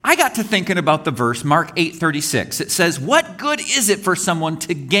got to thinking about the verse, Mark 8:36. It says, "What good is it for someone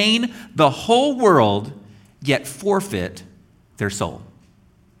to gain the whole world, yet forfeit their soul?"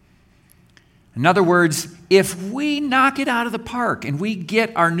 In other words, if we knock it out of the park and we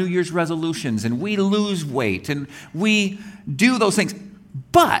get our New Year's resolutions and we lose weight and we do those things,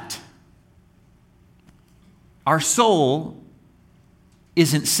 but our soul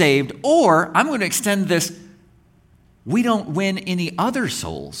isn't saved, or I'm going to extend this, we don't win any other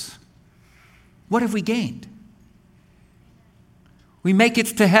souls, what have we gained? We make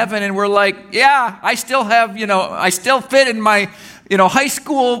it to heaven and we're like, yeah, I still have, I still fit in my, high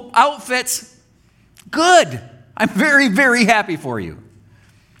school outfits. Good. I'm very, very happy for you.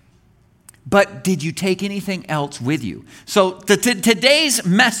 But did you take anything else with you? So today's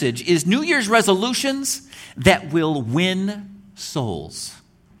message is New Year's resolutions that will win souls.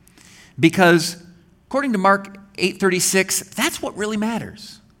 Because according to Mark 8:36, that's what really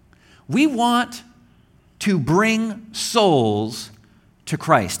matters. We want to bring souls to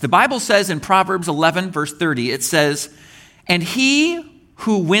Christ. The Bible says in Proverbs 11, verse 30, it says, "And he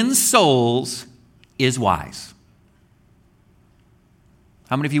who wins souls is wise."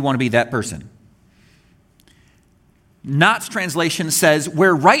 How many of you want to be that person? Knott's translation says,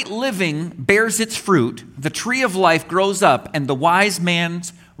 "Where right living bears its fruit, the tree of life grows up, and the wise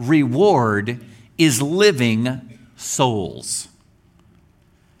man's reward is living souls."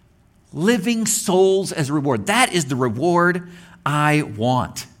 Living souls as a reward. That is the reward I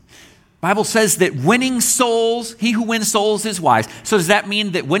want. Bible says that winning souls, he who wins souls is wise. So does that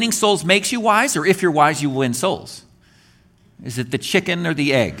mean that winning souls makes you wise, or if you're wise, you win souls? Is it the chicken or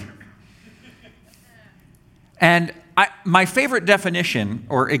the egg? And my favorite definition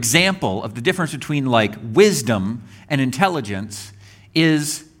or example of the difference between like wisdom and intelligence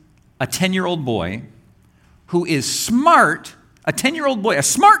is a 10-year-old boy who is smart. A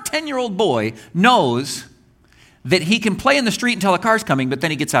smart 10-year-old boy knows that he can play in the street until a car's coming, but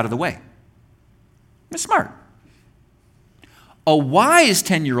then he gets out of the way. He's smart. A wise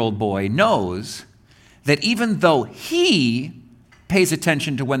 10-year-old boy knows that even though he pays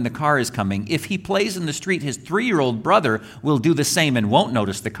attention to when the car is coming, if he plays in the street, his 3-year-old brother will do the same and won't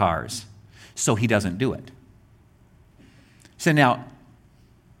notice the cars, so he doesn't do it. So now,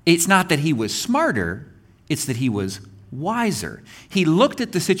 it's not that he was smarter, it's that he was wiser. He looked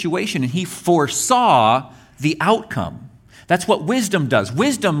at the situation and he foresaw the outcome. That's what wisdom does.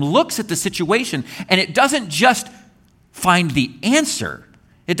 Wisdom looks at the situation and it doesn't just find the answer.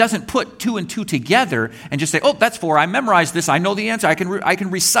 It doesn't put 2 and 2 together and just say, oh, that's 4. I memorized this. I know the answer. I can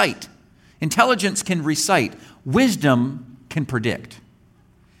recite. Intelligence can recite. Wisdom can predict.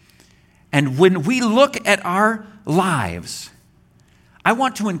 And when we look at our lives, I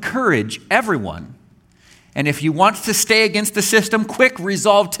want to encourage everyone. And if you want to stay against the system, quick,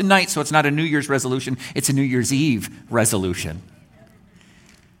 resolve tonight so it's not a New Year's resolution, it's a New Year's Eve resolution.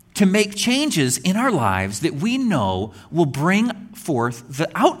 To make changes in our lives that we know will bring forth the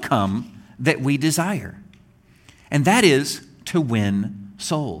outcome that we desire. And that is to win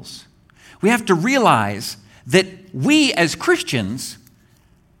souls. We have to realize that we as Christians,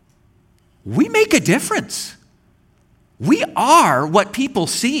 we make a difference. We are what people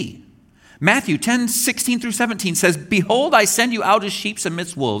see. Matthew 10:16-17 says, "Behold, I send you out as sheep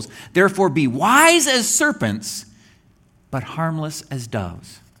amidst wolves. Therefore be wise as serpents, but harmless as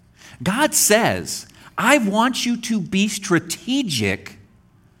doves." God says, I want you to be strategic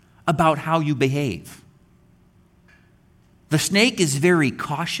about how you behave. The snake is very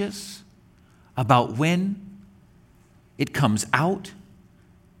cautious about when it comes out,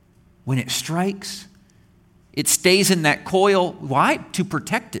 when it strikes. It stays in that coil. Why? To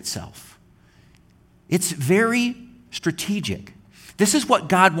protect itself. It's very strategic. This is what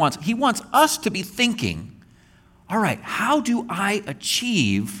God wants. He wants us to be thinking, all right, how do I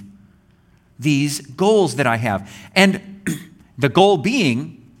achieve these goals that I have? And the goal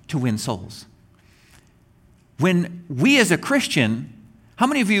being to win souls. When we as a Christian, how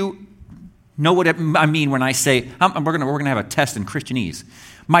many of you know what I mean when I say, we're going to have a test in Christianese.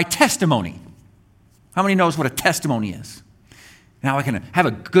 My testimony. How many knows what a testimony is? Now I can have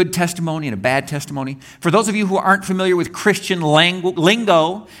a good testimony and a bad testimony. For those of you who aren't familiar with Christian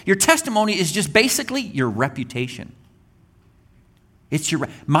lingo, your testimony is just basically your reputation.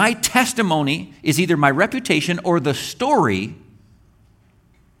 My testimony is either my reputation or the story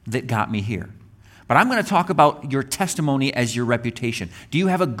that got me here. But I'm going to talk about your testimony as your reputation. Do you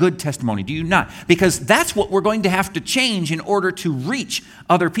have a good testimony? Do you not? Because that's what we're going to have to change in order to reach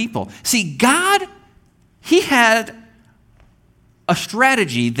other people. See, God, He had a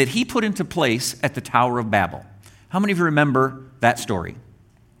strategy that He put into place at the Tower of Babel. How many of you remember that story?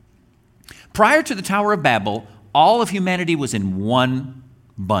 Prior to the Tower of Babel, all of humanity was in one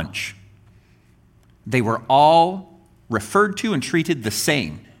bunch. They were all referred to and treated the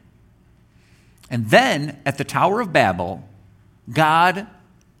same. And then at the Tower of Babel, God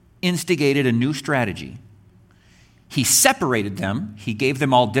instigated a new strategy. He separated them. He gave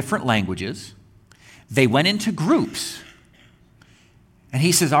them all different languages. They went into groups. And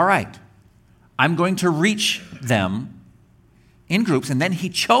he says, all right, I'm going to reach them in groups. And then he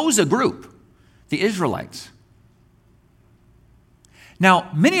chose a group, the Israelites. Now,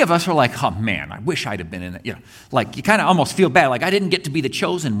 many of us are like, oh man, I wish I'd have been in it. Like you kind of almost feel bad, like I didn't get to be the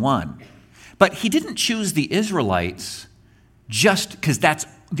chosen one. But he didn't choose the Israelites just because that's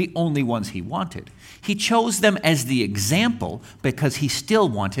the only ones he wanted. He chose them as the example because he still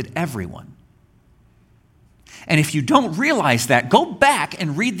wanted everyone. And if you don't realize that, go back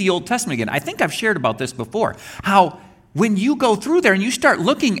and read the Old Testament again. I think I've shared about this before, how when you go through there and you start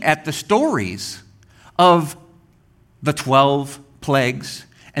looking at the stories of the 12 plagues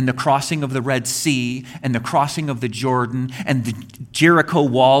and the crossing of the Red Sea and the crossing of the Jordan and the Jericho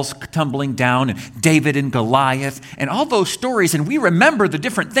walls tumbling down and David and Goliath and all those stories, and we remember the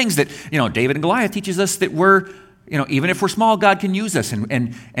different things that, David and Goliath teaches us that we're, even if we're small, God can use us,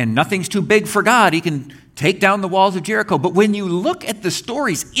 and nothing's too big for God. He can take down the walls of Jericho. But when you look at the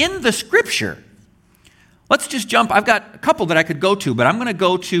stories in the Scripture, let's just jump. I've got a couple that I could go to, but I'm going to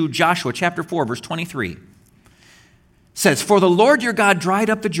go to Joshua chapter 4, verse 23. It says, "For the Lord your God dried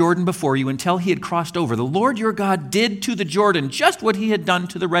up the Jordan before you until he had crossed over. The Lord your God did to the Jordan just what he had done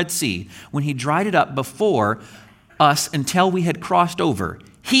to the Red Sea when he dried it up before us until we had crossed over.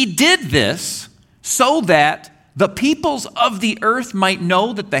 He did this so that the peoples of the earth might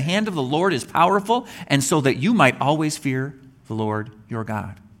know that the hand of the Lord is powerful, and so that you might always fear the Lord your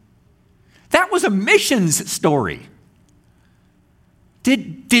God." That was a missions story.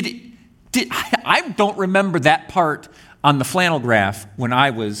 I don't remember that part on the flannel graph when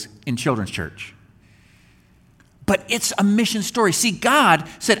I was in children's church. But it's a mission story. See, God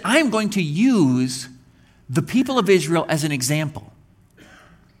said, I'm going to use the people of Israel as an example.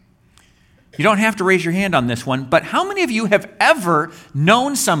 You don't have to raise your hand on this one, but how many of you have ever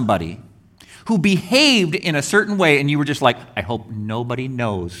known somebody who behaved in a certain way and you were just like, I hope nobody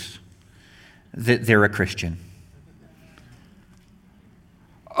knows that they're a Christian?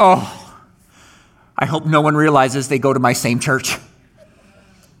 Oh, I hope no one realizes they go to my same church.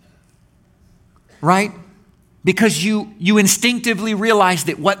 Right? Because you instinctively realize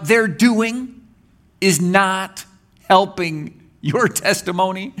that what they're doing is not helping your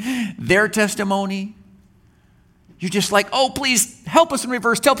testimony, their testimony. You're just like, oh, please help us in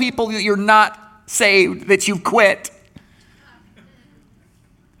reverse. Tell people that you're not saved, that you've quit.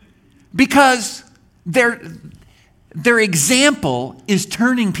 Because their example is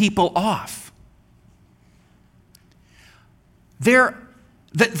turning people off.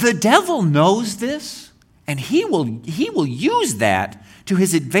 The devil knows this, and he will use that to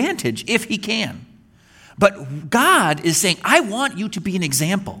his advantage if he can. But God is saying, I want you to be an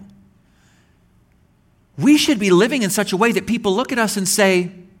example. We should be living in such a way that people look at us and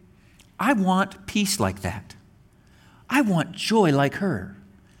say, I want peace like that. I want joy like her.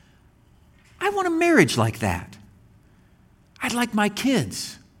 I want a marriage like that. I'd like my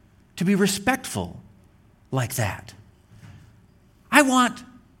kids to be respectful like that. I want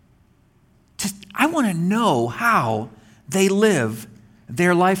to know how they live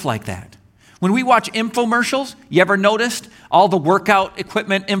their life like that. When we watch infomercials, you ever noticed all the workout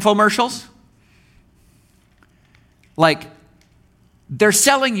equipment infomercials? Like, they're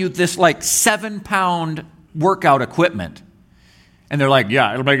selling you this 7-pound workout equipment. And they're like,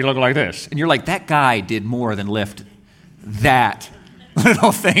 yeah, it'll make it look like this. And you're like, that guy did more than lift that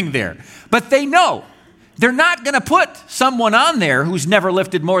little thing there. But they know. They're not going to put someone on there who's never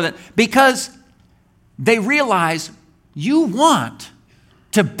lifted more than, because they realize you want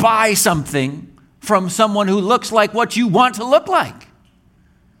to buy something from someone who looks like what you want to look like.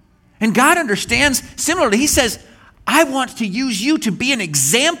 And God understands similarly. He says, I want to use you to be an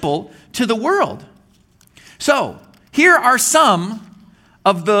example to the world. So, here are some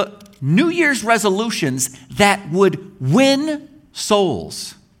of the New Year's resolutions that would win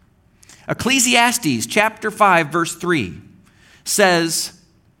souls. Ecclesiastes chapter 5, verse 3 says,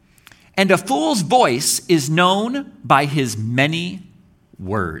 "And a fool's voice is known by his many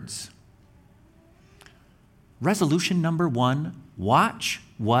words." Resolution number 1, watch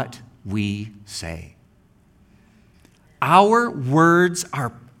what we say. Our words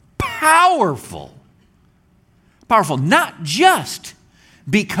are powerful. Powerful, not just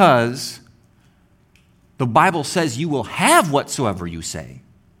because the Bible says you will have whatsoever you say,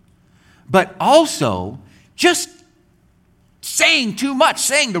 but also just saying too much,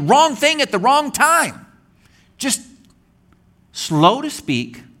 saying the wrong thing at the wrong time. Just slow to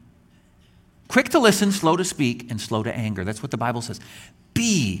speak, quick to listen, slow to speak, and slow to anger. That's what the Bible says.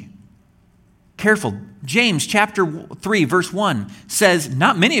 Be careful. James chapter 3, verse 1 says,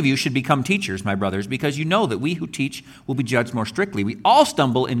 not many of you should become teachers, my brothers, because you know that we who teach will be judged more strictly. We all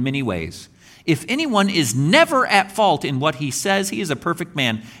stumble in many ways. If anyone is never at fault in what he says, he is a perfect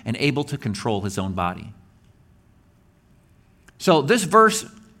man and able to control his own body. So this verse,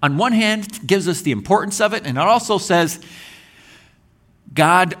 on one hand, gives us the importance of it, and it also says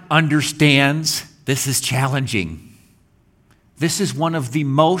God understands this is challenging. This is one of the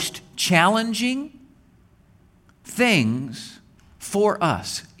most challenging things for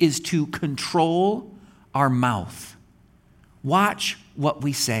us, is to control our mouth. Watch what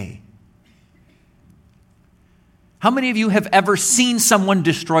we say. How many of you have ever seen someone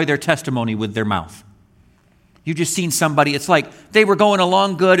destroy their testimony with their mouth? You've just seen somebody, it's like they were going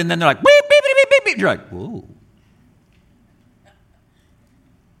along good, and then they're like, beep, beep, beep, beep, beep. You're like, whoa.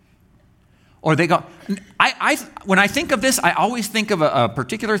 Or they go, when I think of this, I always think of a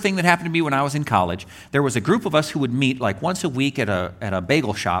particular thing that happened to me when I was in college. There was a group of us who would meet like once a week at a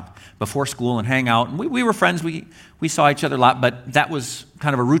bagel shop before school and hang out. And we were friends. We saw each other a lot, but that was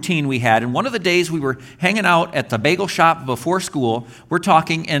kind of a routine we had. And one of the days we were hanging out at the bagel shop before school, we're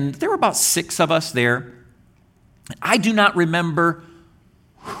talking, and there were about 6 of us there. I do not remember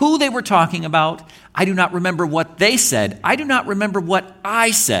who they were talking about. I do not remember what they said. I do not remember what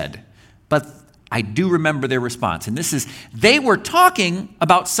I said. But I do remember their response. And this is, they were talking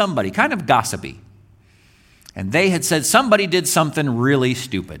about somebody, kind of gossipy. And they had said somebody did something really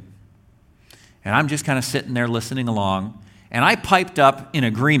stupid. And I'm just kind of sitting there listening along. And I piped up in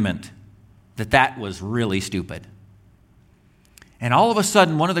agreement that that was really stupid. And all of a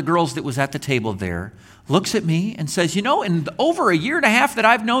sudden, one of the girls that was at the table there looks at me and says, you know, in over a year and a half that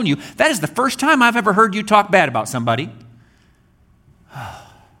I've known you, that is the first time I've ever heard you talk bad about somebody.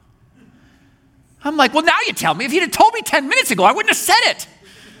 I'm like, well, now you tell me. If you'd have told me 10 minutes ago, I wouldn't have said it.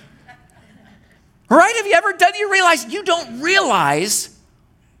 Right? Have you ever done, you don't realize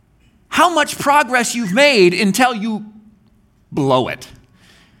how much progress you've made until you blow it.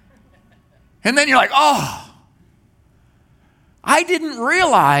 And then you're like, oh, I didn't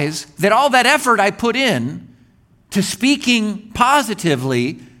realize that all that effort I put in to speaking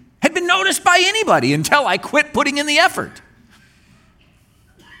positively had been noticed by anybody until I quit putting in the effort.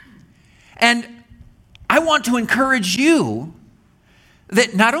 And I want to encourage you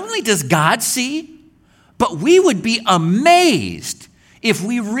that not only does God see, but we would be amazed if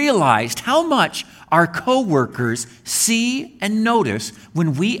we realized how much our coworkers see and notice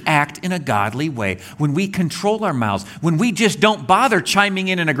when we act in a godly way, when we control our mouths, when we just don't bother chiming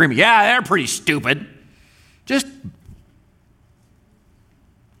in agreement. Yeah, they're pretty stupid. Just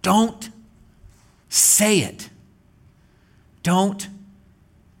don't say it. Don't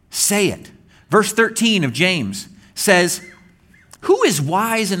say it. Verse 13 of James says, who is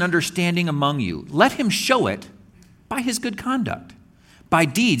wise and understanding among you? Let him show it by his good conduct, by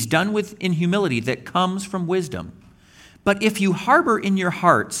deeds done in humility that comes from wisdom. But if you harbor in your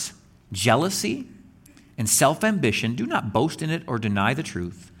hearts jealousy and self-ambition, do not boast in it or deny the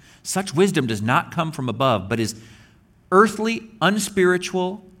truth. Such wisdom does not come from above, but is earthly,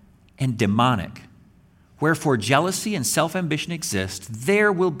 unspiritual, and demonic. Wherefore jealousy and self-ambition exist,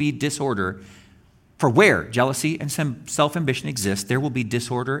 there will be disorder. For where jealousy and self-ambition exist, there will be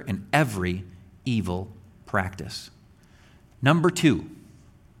disorder and every evil practice. Number 2,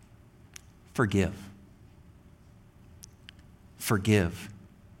 forgive. Forgive.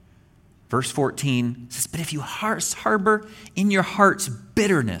 Verse 14 says, but if you harbor in your hearts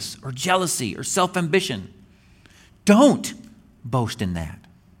bitterness or jealousy or self-ambition, don't boast in that.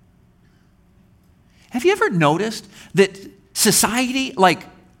 Have you ever noticed that society,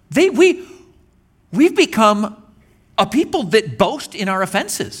 we've become a people that boast in our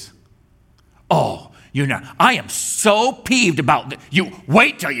offenses? Oh, I am so peeved about you.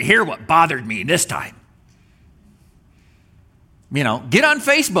 Wait till you hear what bothered me this time. Get on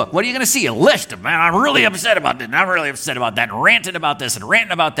Facebook. What are you going to see? A list of, man, I'm really upset about this, and I'm really upset about that, and ranting about this, and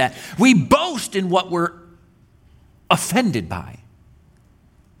ranting about that. We boast in what we're offended by.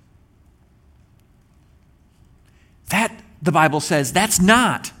 That, the Bible says, that's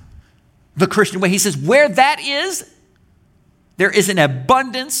not the Christian way. He says, where that is, there is an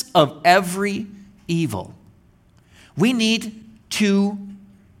abundance of every evil. We need to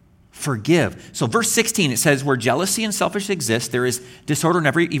forgive. So verse 16, it says, where jealousy and selfishness exist, there is disorder in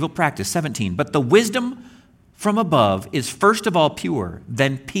every evil practice. 17, but the wisdom from above is first of all pure,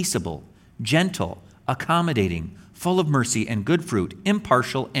 then peaceable, gentle, accommodating, full of mercy and good fruit,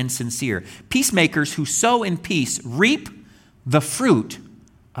 impartial and sincere. Peacemakers who sow in peace reap the fruit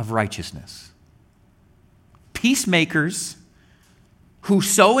of righteousness. Peacemakers who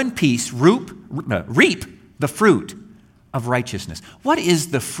sow in peace reap the fruit of righteousness. What is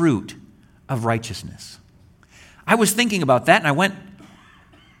the fruit of righteousness? I was thinking about that, and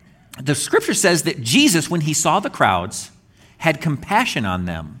the scripture says that Jesus, when he saw the crowds, had compassion on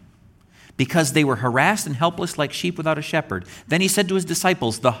them because they were harassed and helpless like sheep without a shepherd. Then he said to his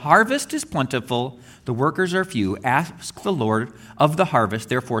disciples, "The harvest is plentiful, the workers are few. Ask the Lord of the harvest,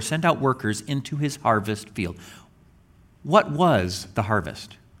 therefore send out workers into his harvest field." What was the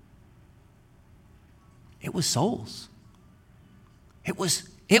harvest? It was souls. It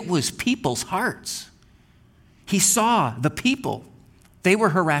was people's hearts. He saw the people. They were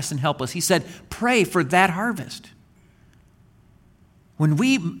harassed and helpless. He said, pray for that harvest. When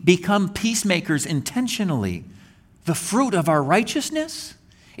we become peacemakers intentionally, the fruit of our righteousness,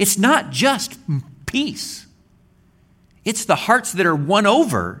 it's not just peace. It's the hearts that are won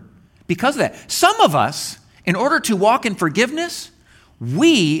over because of that. Some of us, in order to walk in forgiveness,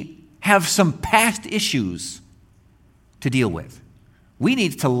 we have some past issues to deal with. We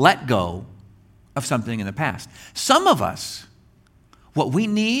need to let go of something in the past. Some of us, what we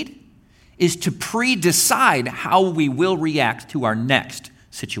need is to pre-decide how we will react to our next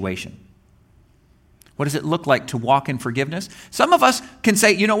situation. What does it look like to walk in forgiveness? Some of us can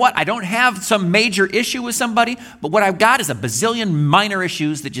say, you know what, I don't have some major issue with somebody, but what I've got is a bazillion minor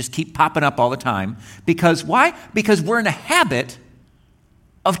issues that just keep popping up all the time. Because why? Because we're in a habit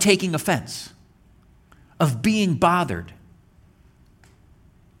of taking offense, of being bothered,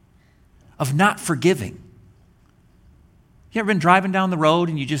 of not forgiving. You ever been driving down the road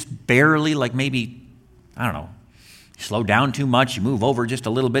and you just barely, like maybe, I don't know, you slow down too much, you move over just a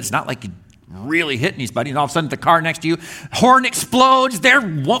little bit. It's not like you really hit anybody, and all of a sudden the car next to you, horn explodes, they're,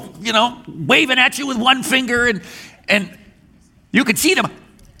 waving at you with one finger, and you could see them.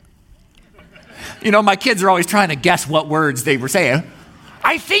 My kids are always trying to guess what words they were saying.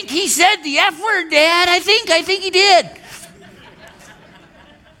 I think he said the F word, Dad. I think he did.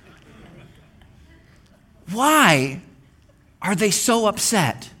 Why are they so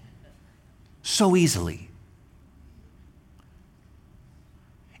upset so easily?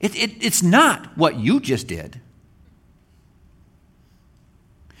 It's not what you just did.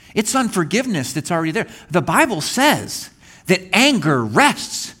 It's unforgiveness that's already there. The Bible says that anger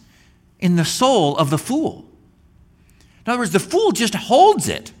rests in the soul of the fool. In other words, the fool just holds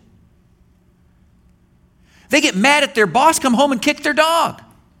it. They get mad at their boss, come home and kick their dog.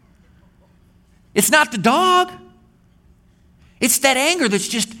 It's not the dog. It's that anger that's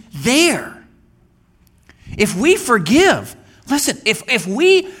just there. If we forgive, listen, if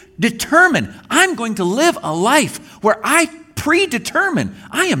we determine, I'm going to live a life where I predetermine,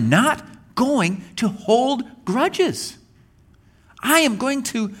 I am not going to hold grudges. I am going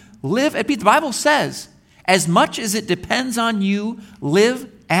to live at peace. The Bible says, as much as it depends on you, live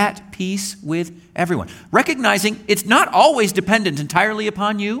at peace with everyone. Recognizing it's not always dependent entirely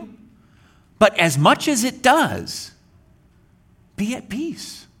upon you, but as much as it does, be at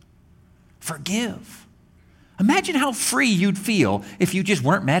peace. Forgive. Imagine how free you'd feel if you just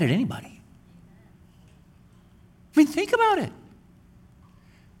weren't mad at anybody. I mean, think about it.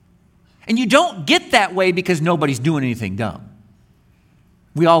 And you don't get that way because nobody's doing anything dumb.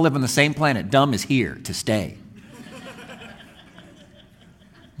 We all live on the same planet. Dumb is here to stay.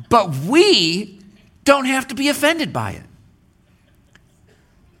 But we don't have to be offended by it.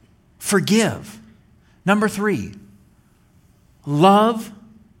 Forgive. Number 3, love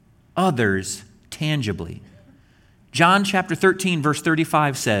others tangibly. John chapter 13, verse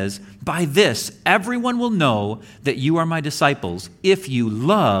 35 says, "By this everyone will know that you are my disciples if you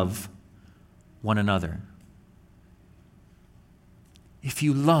love one another." If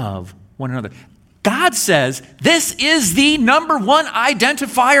you love one another. God says this is the number one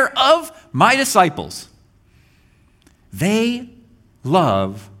identifier of my disciples. They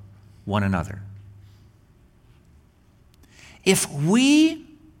love one another. If we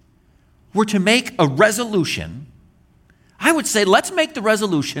were to make a resolution, I would say let's make the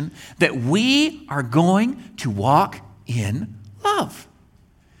resolution that we are going to walk in love.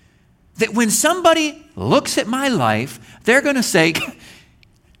 That when somebody looks at my life, they're going to say,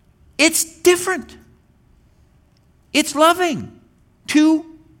 it's different. It's loving to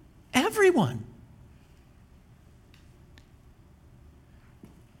everyone.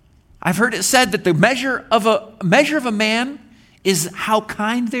 I've heard it said that the measure of a man is how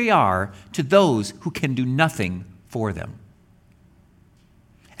kind they are to those who can do nothing for them.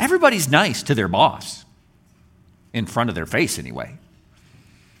 everybody's nice to their boss, in front of their face anyway.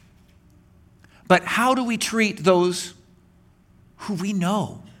 But how do we treat those who we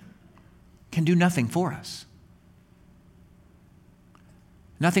know can do nothing for us?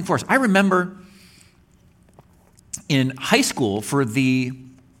 Nothing for us. I remember in high school for the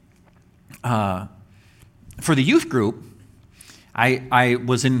youth group, I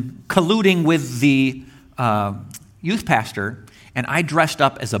was colluding with the youth pastor, and I dressed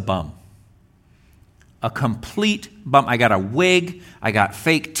up as a bum. A complete bum. I got a wig. I got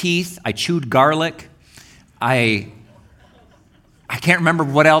fake teeth. I chewed garlic. I can't remember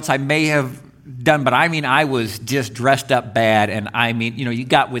what else I may have done, but I was just dressed up bad, and you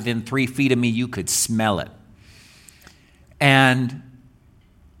got within 3 feet of me, you could smell it. And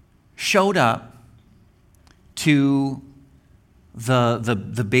showed up to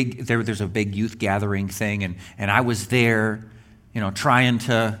the big, there's a big youth gathering thing, and I was there, trying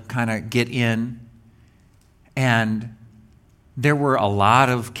to kind of get in. And there were a lot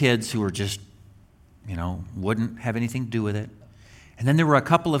of kids who were just, wouldn't have anything to do with it. And then there were a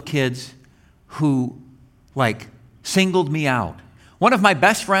couple of kids who, singled me out. One of my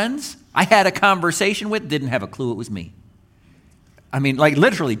best friends I had a conversation with didn't have a clue it was me.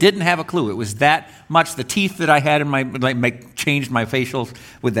 Literally didn't have a clue. It was that much. The teeth that I had in my, changed my facials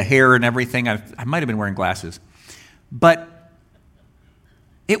with the hair and everything. I might have been wearing glasses. But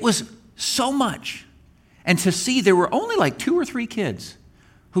it was so much. And to see there were only 2 or 3 kids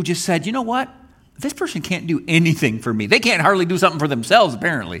who just said, you know what? This person can't do anything for me. They can't hardly do something for themselves,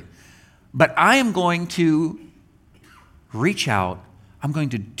 apparently. But I am going to reach out. I'm going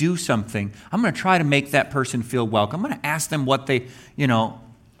to do something. I'm going to try to make that person feel welcome. I'm going to ask them what they,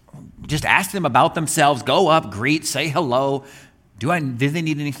 just ask them about themselves. Go up, greet, say hello. Do they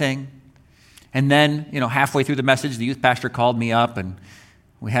need anything? And then, halfway through the message, the youth pastor called me up, and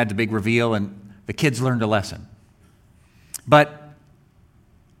we had the big reveal, and the kids learned a lesson. But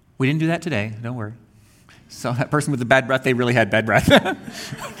we didn't do that today. Don't worry. So that person with the bad breath, they really had bad breath.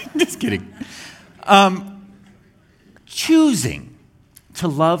 Just kidding. Choosing to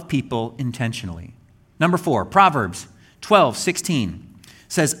love people intentionally. Number 4, Proverbs 12:16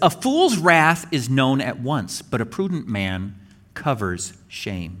 says, a fool's wrath is known at once, but a prudent man covers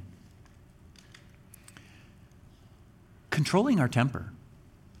shame. Controlling our temper.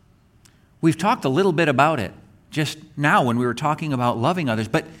 We've talked a little bit about it just now when we were talking about loving others,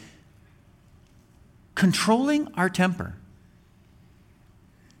 but controlling our temper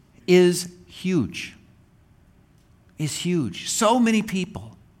is huge. Is huge. So many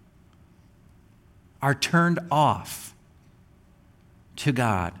people are turned off to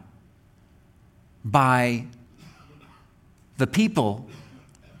God by the people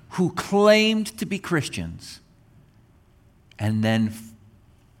who claimed to be Christians and then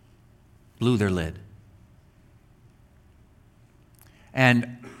blew their lid.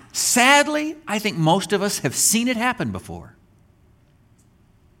 And sadly, I think most of us have seen it happen before.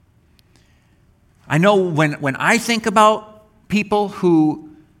 I know when I think about people who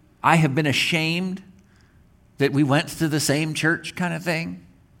I have been ashamed that we went to the same church kind of thing,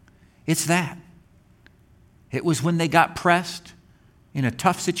 it's that. It was when they got pressed in a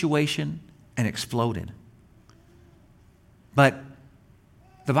tough situation and exploded. But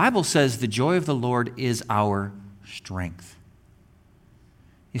the Bible says the joy of the Lord is our strength.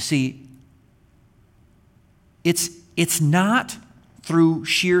 You see, it's not through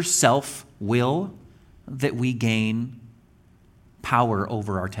sheer self-will that we gain power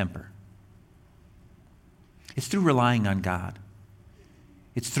over our temper. It's through relying on God.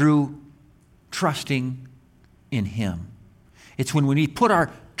 It's through trusting in Him. It's when we put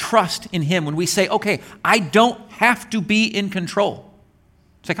our trust in Him, when we say, okay, I don't have to be in control.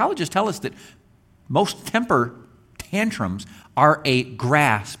 Psychologists tell us that most temper tantrums are a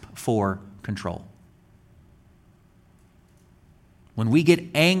grasp for control. When we get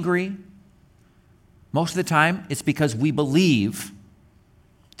angry, most of the time it's because we believe,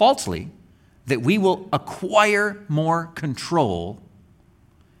 falsely, that we will acquire more control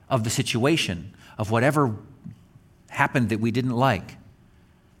of the situation, of whatever happened that we didn't like,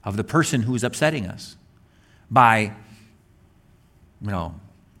 of the person who's upsetting us, by,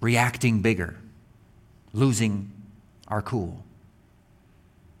 reacting bigger, losing our cool.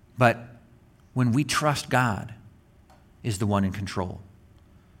 But when we trust God is the one in control,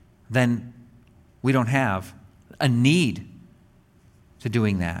 then we don't have a need to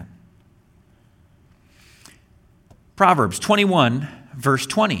doing that. Proverbs 21, verse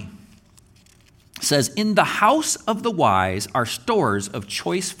 20 says, in the house of the wise are stores of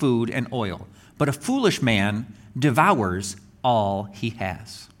choice food and oil, but a foolish man devours all he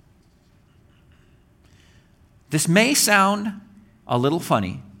has. This may sound a little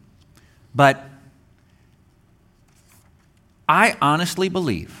funny, but I honestly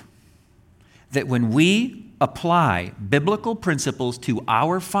believe that when we apply biblical principles to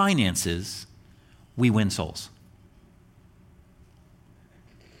our finances, we win souls.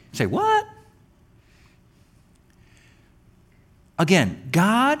 You say, what? Again,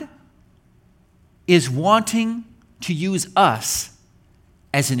 God is wanting to use us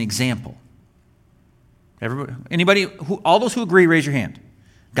as an example. Anybody, all those who agree, raise your hand.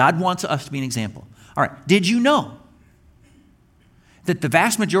 God wants us to be an example. All right, did you know that the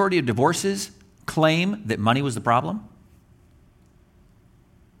vast majority of divorces claim that money was the problem?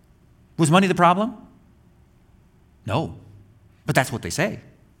 Was money the problem? No, but that's what they say.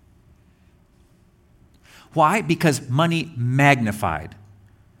 Why? Because money magnified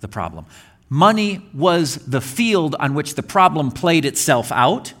the problem. Money was the field on which the problem played itself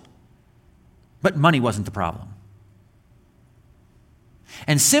out, but money wasn't the problem.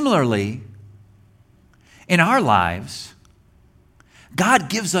 And similarly, in our lives, God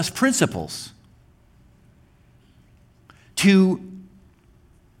gives us principles to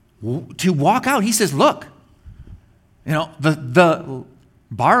walk out. He says, look, the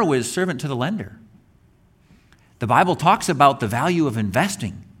borrower is servant to the lender. The Bible talks about the value of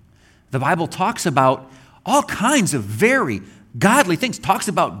investing. The Bible talks about all kinds of very godly things. Talks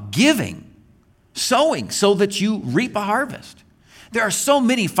about giving, sowing, so that you reap a harvest. There are so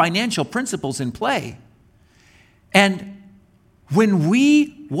many financial principles in play. And when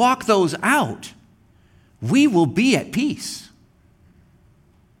we walk those out, we will be at peace.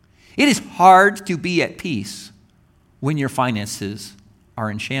 It is hard to be at peace when your finances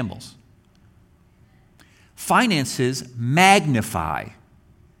are in shambles. Finances magnify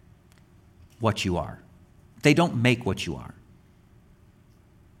what you are. They don't make what you are.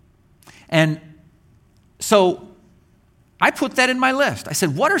 And so I put that in my list. I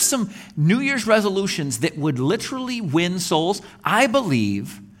said, what are some New Year's resolutions that would literally win souls? I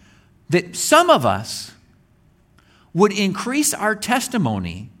believe that some of us would increase our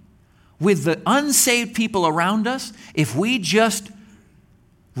testimony with the unsaved people around us if we just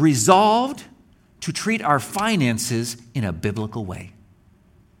resolved to treat our finances in a biblical way.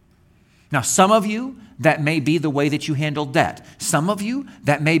 Now, some of you, that may be the way that you handle debt. Some of you,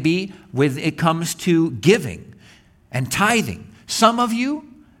 that may be when it comes to giving and tithing. Some of you,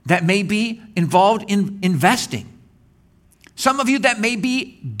 that may be involved in investing. Some of you, that may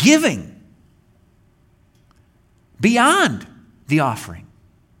be giving beyond the offering.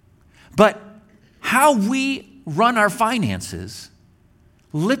 But how we run our finances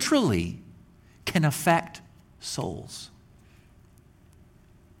literally can affect souls.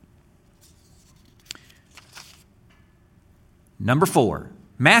 Number 4,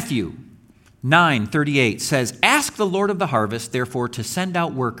 Matthew 9:38 says, "Ask the Lord of the harvest, therefore, to send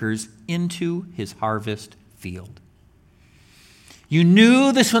out workers into his harvest field." You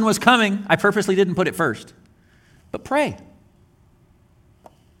knew this one was coming. I purposely didn't put it first. But pray.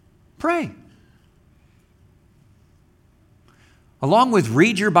 Pray. Along with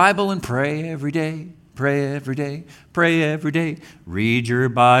read your Bible and pray every day, pray every day, pray every day. Read your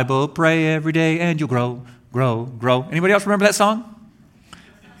Bible, pray every day, and you'll grow, grow, grow. Anybody else remember that song?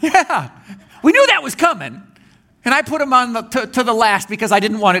 Yeah. We knew that was coming. And I put them on to the last because I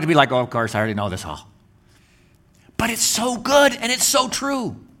didn't want it to be like, oh, of course, I already know this all. But it's so good and it's so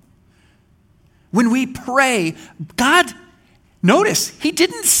true. When we pray, God, notice, he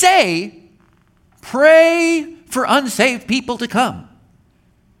didn't say, pray for unsaved people to come.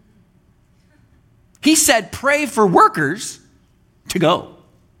 He said, pray for workers to go.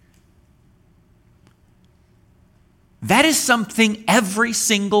 That is something every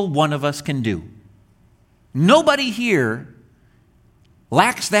single one of us can do. Nobody here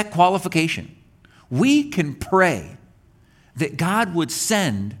lacks that qualification. We can pray that God would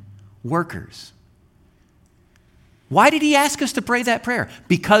send workers. Why did he ask us to pray that prayer?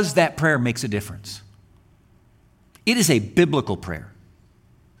 Because that prayer makes a difference. It is a biblical prayer.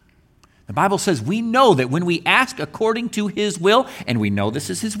 The Bible says we know that when we ask according to his will, and we know this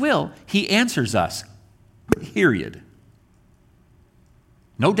is his will, he answers us. Period.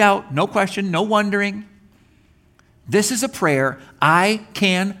 No doubt, no question, no wondering. This is a prayer I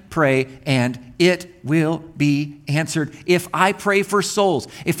can pray and it will be answered. If I pray for souls,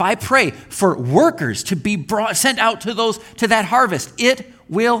 if I pray for workers to be sent out to that harvest, it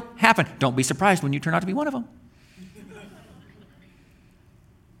will happen. Don't be surprised when you turn out to be one of them.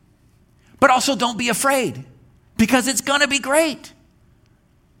 But also don't be afraid because it's going to be great.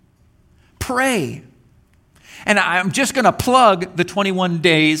 Pray. And I'm just going to plug the 21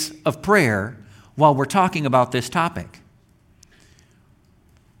 days of prayer while we're talking about this topic.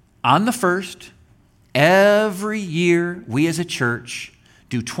 On the first, every year we as a church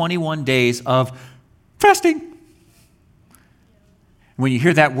do 21 days of fasting. When you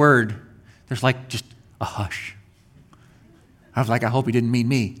hear that word, there's like just a hush. I was like, I hope he didn't mean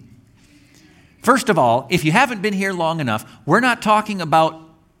me. First of all, if you haven't been here long enough, we're not talking about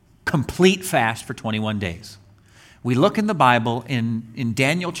complete fast for 21 days. We look in the Bible in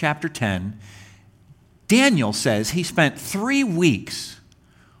Daniel chapter 10. Daniel says he spent 3 weeks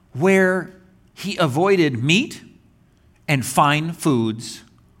where he avoided meat and fine foods,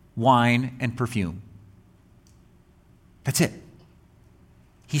 wine and perfume. That's it.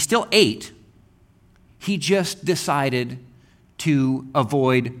 He still ate. He just decided to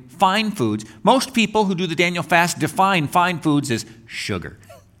avoid fine foods. Most people who do the Daniel fast define fine foods as sugar.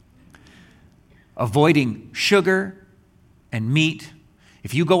 Avoiding sugar and meat.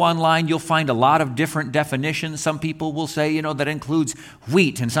 If you go online, you'll find a lot of different definitions. Some people will say, that includes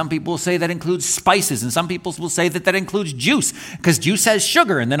wheat, and some people will say that includes spices, and some people will say that includes juice, because juice has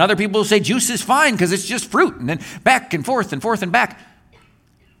sugar, and then other people will say juice is fine because it's just fruit, and then back and forth and back.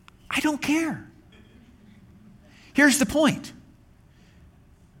 I don't care. Here's the point.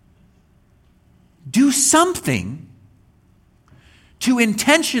 Do something to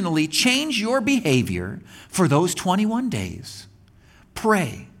intentionally change your behavior for those 21 days.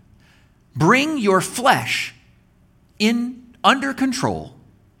 Pray. Bring your flesh under control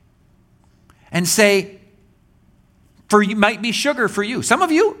and say, for you might be sugar for you. Some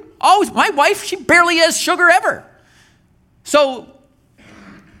of you, my wife, she barely has sugar ever. So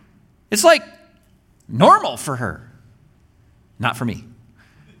it's like normal for her. Not for me.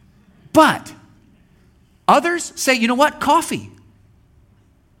 But others say, you know what? Coffee.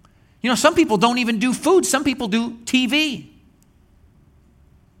 Some people don't even do food. Some people do TV.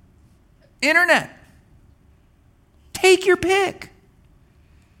 Internet. Take your pick.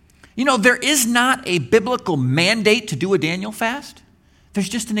 There is not a biblical mandate to do a Daniel fast. There's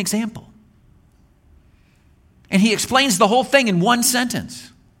just an example. And he explains the whole thing in one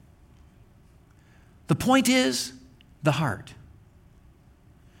sentence. The point is the heart.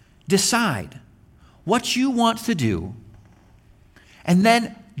 Decide what you want to do, and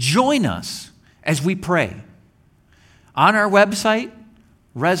then join us as we pray. On our website,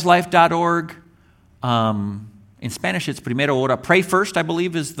 reslife.org, in Spanish it's Primero Ora. Pray First, I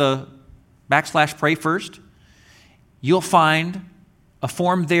believe, is the /Pray First. You'll find a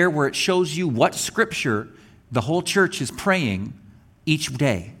form there where it shows you what scripture the whole church is praying each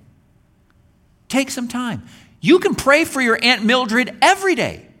day. Take some time. You can pray for your Aunt Mildred every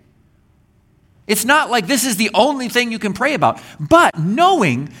day. It's not like this is the only thing you can pray about, but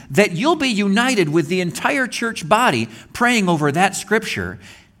knowing that you'll be united with the entire church body praying over that scripture,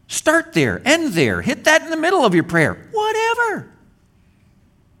 start there, end there, hit that in the middle of your prayer, whatever.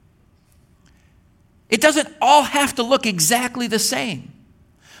 It doesn't all have to look exactly the same,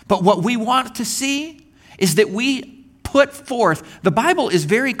 but what we want to see is that we put forth, the Bible is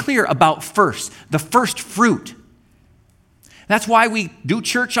very clear about the first fruit. That's why we do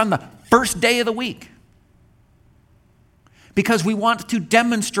church on the first day of the week. Because we want to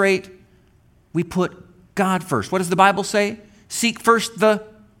demonstrate we put God first. What does the Bible say? Seek first the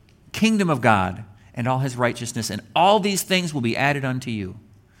kingdom of God and all his righteousness, and all these things will be added unto you.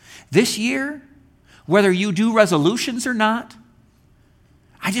 This year, whether you do resolutions or not,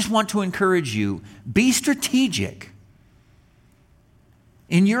 I just want to encourage you, be strategic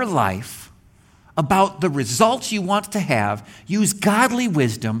in your life about the results you want to have, use godly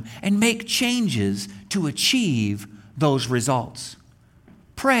wisdom, and make changes to achieve those results.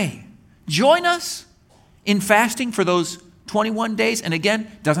 Pray. Join us in fasting for those 21 days. And again,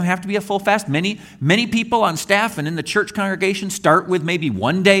 it doesn't have to be a full fast. Many people on staff and in the church congregation start with maybe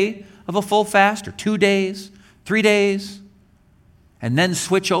 1 day of a full fast, or 2 days, 3 days, and then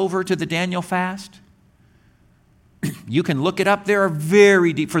switch over to the Daniel fast. You can look it up. There are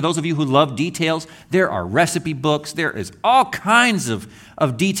very deep, for those of you who love details, there are recipe books. There is all kinds of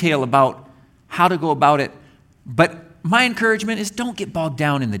detail about how to go about it. But my encouragement is don't get bogged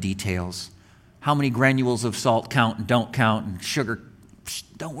down in the details. How many granules of salt count and don't count, and sugar.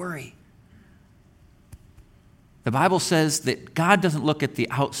 Don't worry. The Bible says that God doesn't look at the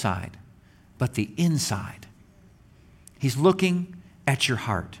outside, but the inside. He's looking at your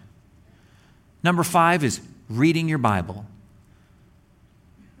heart. Number 5 is reading your Bible.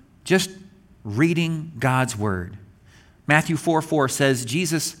 Just reading God's word. Matthew 4:4 says,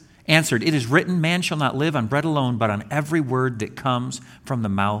 Jesus answered, "It is written, man shall not live on bread alone, but on every word that comes from the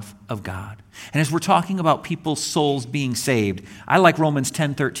mouth of God." And as we're talking about people's souls being saved, I like Romans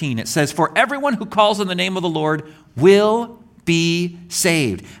 10:13. It says, "For everyone who calls on the name of the Lord will be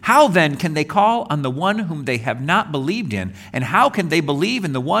saved. How then can they call on the one whom they have not believed in? And how can they believe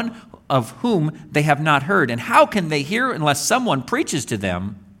in the one of whom they have not heard? And how can they hear unless someone preaches to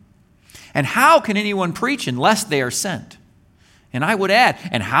them? And how can anyone preach unless they are sent?" And I would add,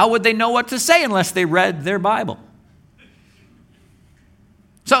 and how would they know what to say unless they read their Bible?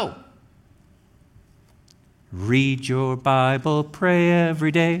 So, read your Bible, pray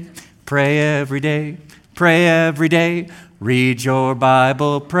every day, pray every day, pray every day. Read your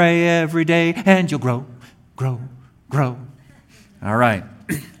Bible, pray every day, and you'll grow, grow, grow. All right.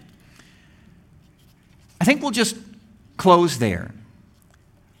 I think we'll just close there.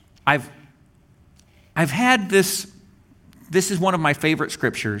 I've had this is one of my favorite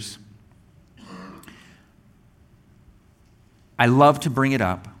scriptures. I love to bring it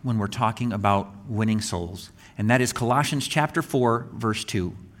up when we're talking about winning souls, and that is Colossians chapter 4, verse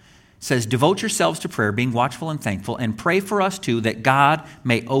 2. It says, "Devote yourselves to prayer, being watchful and thankful, and pray for us too, that God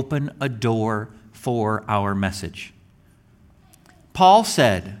may open a door for our message." Paul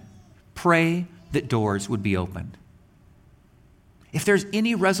said, pray that doors would be opened. If there's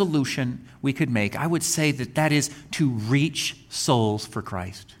any resolution we could make, I would say that is to reach souls for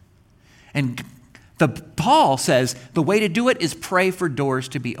Christ. And Paul says the way to do it is pray for doors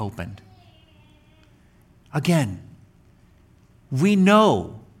to be opened. Again, we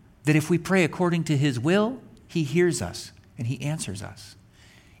know that if we pray according to his will, he hears us and he answers us.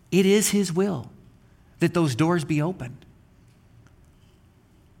 It is his will that those doors be opened.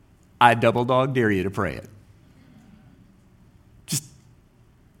 I double dog dare you to pray it. Just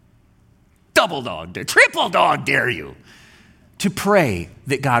double dog dare, triple dog dare you to pray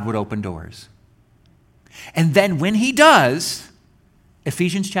that God would open doors. And then when he does,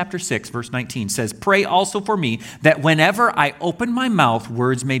 Ephesians chapter 6, verse 19 says, "Pray also for me that whenever I open my mouth,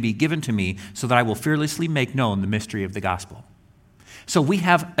 words may be given to me so that I will fearlessly make known the mystery of the gospel." So we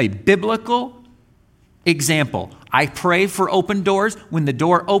have a biblical example. I pray for open doors. When the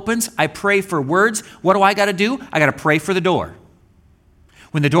door opens, I pray for words. What do I got to do? I got to pray for the door.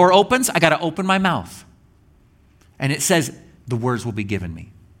 When the door opens, I got to open my mouth. And it says, the words will be given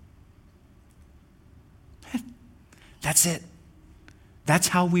me. That's it. That's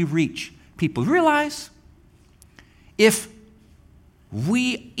how we reach people. Realize if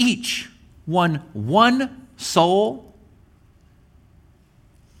we each won one soul,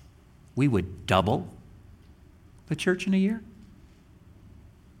 we would double the church in a year.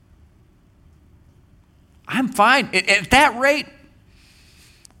 I'm fine. At that rate,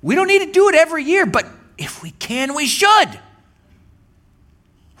 we don't need to do it every year, but if we can, we should.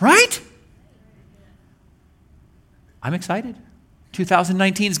 Right? I'm excited.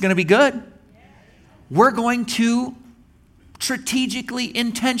 2019 is going to be good. We're going to strategically,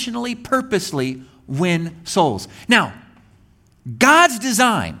 intentionally, purposely win souls. Now, God's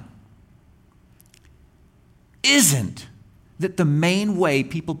design isn't that the main way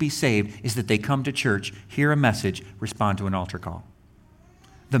people be saved is that they come to church, hear a message, respond to an altar call.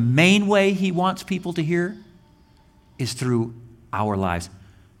 The main way he wants people to hear is through our lives.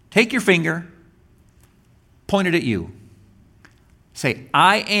 Take your finger, point it at you. Say,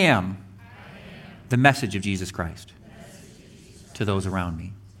 I am the message of Jesus Christ to those around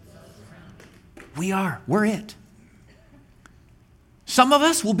me. We are. We're it. Some of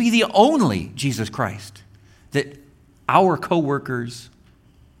us will be the only Jesus Christ that our coworkers,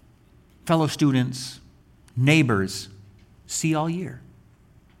 fellow students, neighbors see all year.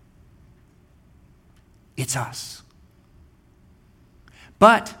 It's us.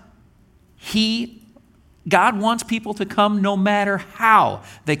 But God wants people to come no matter how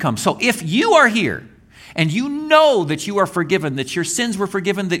they come. So if you are here and you know that you are forgiven, that your sins were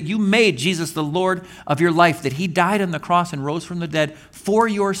forgiven, that you made Jesus the Lord of your life, that he died on the cross and rose from the dead for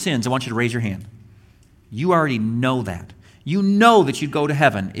your sins, I want you to raise your hand. You already know that. You know that you'd go to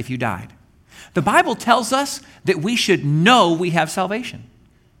heaven if you died. The Bible tells us that we should know we have salvation.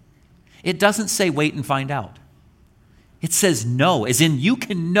 It doesn't say wait and find out. It says know, as in you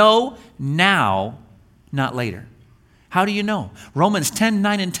can know now, not later. How do you know? Romans 10,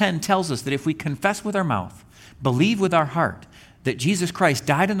 9, and 10 tells us that if we confess with our mouth, believe with our heart that Jesus Christ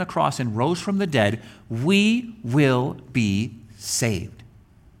died on the cross and rose from the dead, we will be saved.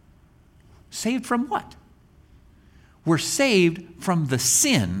 Saved from what? We're saved from the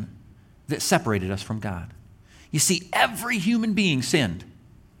sin that separated us from God. You see, every human being sinned,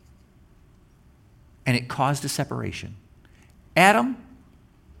 and it caused a separation. Adam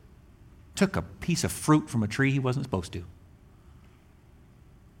took a piece of fruit from a tree he wasn't supposed to.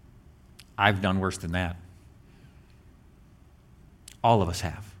 I've done worse than that. All of us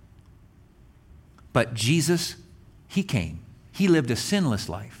have. But Jesus, he came. He lived a sinless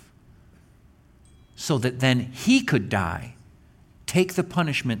life so that then he could die, take the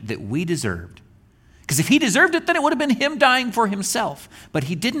punishment that we deserved. Because if he deserved it, then it would have been him dying for himself. But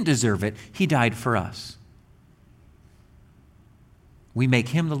he didn't deserve it. He died for us. We make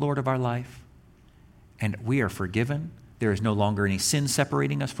him the Lord of our life, and we are forgiven. There is no longer any sin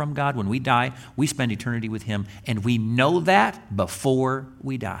separating us from God. When we die, we spend eternity with him, and we know that before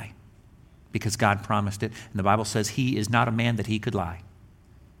we die because God promised it, and the Bible says he is not a man that he could lie.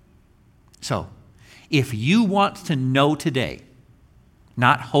 So, if you want to know today,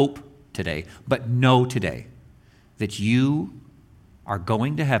 not hope today, but know today that you are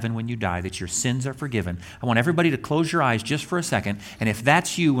going to heaven when you die, that your sins are forgiven, I want everybody to close your eyes just for a second, and if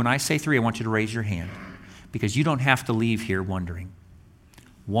that's you, when I say 3, I want you to raise your hand, because you don't have to leave here wondering.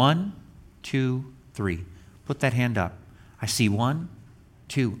 1, 2, 3. Put that hand up. I see 1,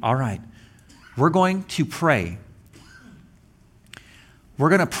 2. All right. We're going to pray. We're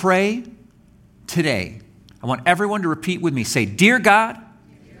going to pray today. I want everyone to repeat with me. Say, Dear God,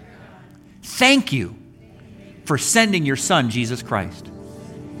 thank you for sending your Son, Jesus Christ,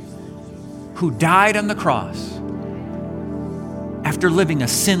 who died on the cross after living a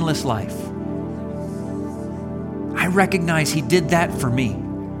sinless life. I recognize he did that for me.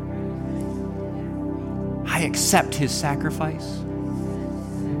 I accept his sacrifice.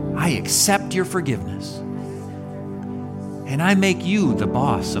 I accept your forgiveness. And I make you the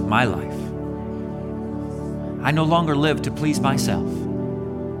boss of my life. I no longer live to please myself.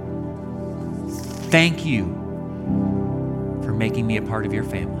 Thank you for making me a part of your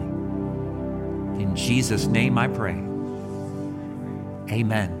family. In Jesus' name I pray.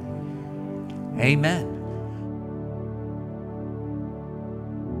 Amen. Amen.